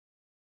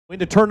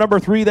Into turn number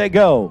 3 they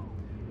go.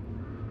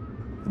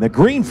 And the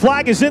green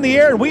flag is in the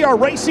air, and we are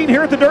racing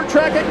here at the dirt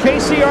track at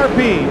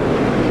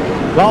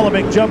Kcrp.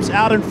 Golovic jumps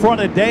out in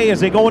front of Day as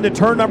they go into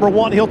turn number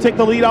 1. He'll take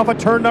the lead off of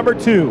turn number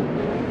 2.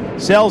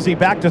 Selzy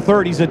back to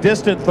third. He's a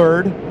distant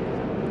third.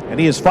 And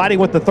he is fighting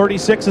with the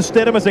 36 of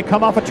Stidham as they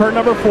come off of turn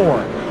number 4.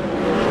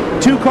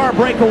 2-car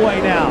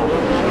breakaway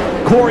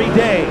now. Corey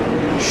Day,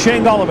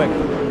 Shane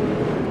Golovic.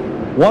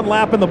 1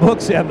 lap in the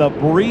books and the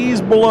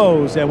breeze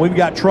blows and we've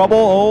got trouble.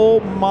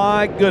 Oh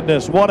my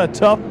goodness, what a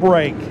tough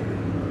break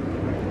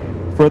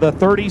for the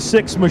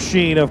 36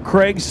 machine of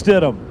Craig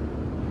Stidham.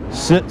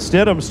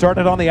 Stidham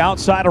started on the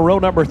outside of row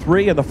number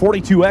 3, and the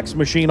 42X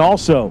machine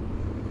also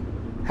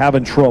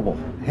having trouble.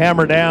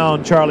 Hammer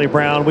down, Charlie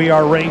Brown. We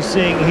are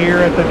racing here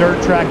at the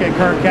dirt track at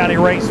Kern County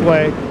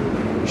Raceway.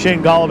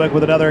 Shane Golovic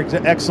with another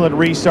excellent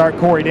restart.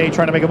 Corey Day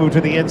trying to make a move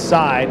to the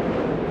inside.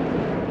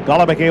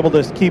 Golovic able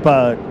to keep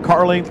a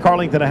car length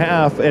and a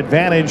half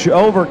advantage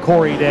over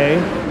Corey Day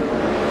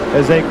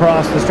as they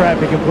cross the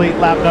stripe to complete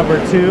lap number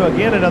 2.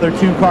 Again, another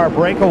 2-car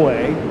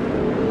breakaway.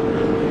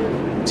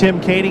 Tim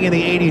Kading in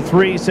the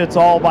 83 sits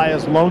all by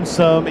his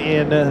lonesome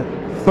in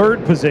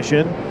 3rd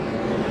position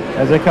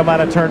as they come out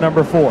of turn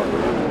number 4.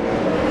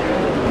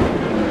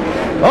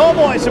 Oh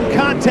boy, some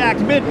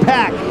contact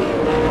mid-pack.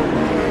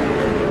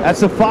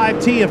 That's the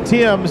 5T of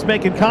Tim's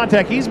making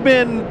contact. He's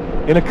been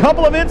in a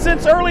couple of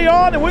incidents early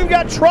on, and we've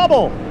got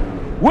trouble.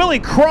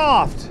 Willie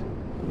Croft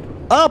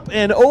up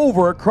and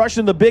over,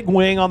 crushing the big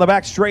wing on the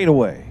back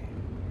straightaway.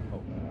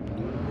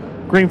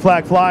 Green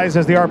flag flies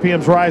as the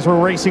RPMs rise.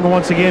 We're racing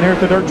once again here at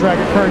the dirt track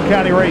at Kern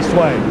County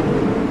Raceway.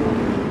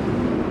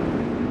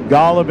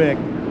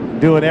 Golovic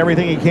doing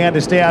everything he can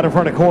to stay out in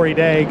front of Corey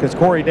Day, because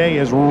Corey Day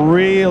is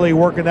really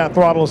working that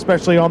throttle,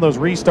 especially on those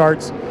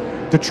restarts,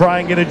 to try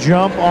and get a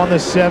jump on the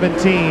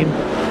 17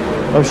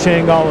 of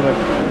Shane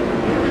Golovic.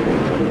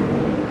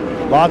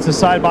 Lots of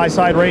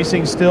side-by-side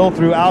racing still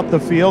throughout the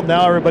field.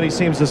 Now everybody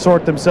seems to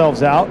sort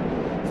themselves out.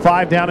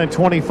 5 down and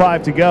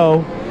 25 to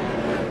go.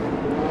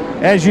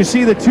 As you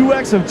see, the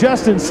 2X of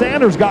Justin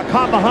Sanders got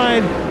caught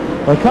behind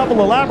a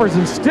couple of lappers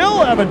and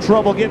still having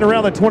trouble getting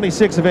around the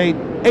 26 of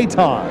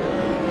Aton.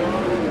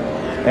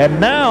 And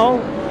now,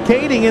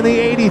 Kading in the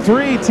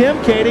 83, Tim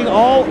Kading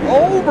all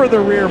over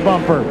the rear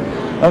bumper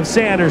of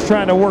Sanders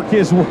trying to work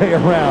his way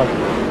around.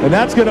 And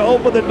that's going to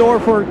open the door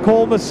for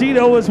Cole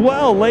Macedo as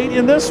well late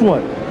in this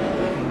one.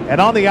 And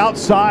on the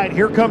outside,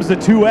 here comes the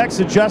 2X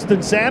of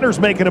Justin Sanders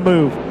making a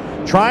move.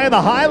 Trying the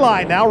high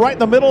line now, right in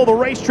the middle of the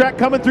racetrack,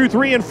 coming through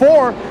 3 and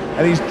 4.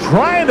 And he's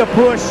trying to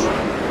push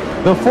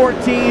the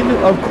 14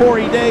 of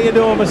Corey Day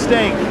into a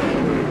mistake.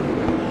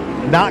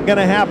 Not going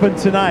to happen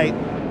tonight.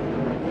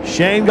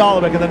 Shane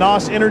Golovic in the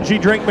NOS Energy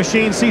Drink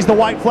Machine sees the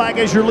white flag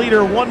as your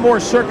leader. One more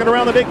circuit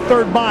around the big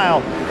 3rd mile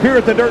here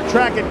at the dirt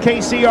track at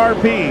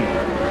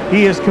Kcrp.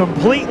 He has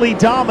completely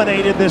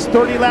dominated this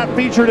 30-lap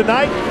feature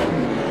tonight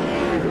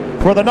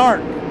for the Narc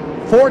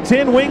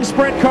 410 Wing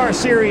Sprint Car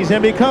Series,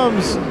 and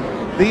becomes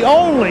the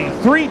only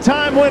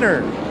 3-time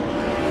winner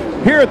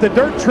here at the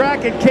dirt track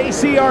at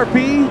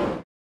Kcrp.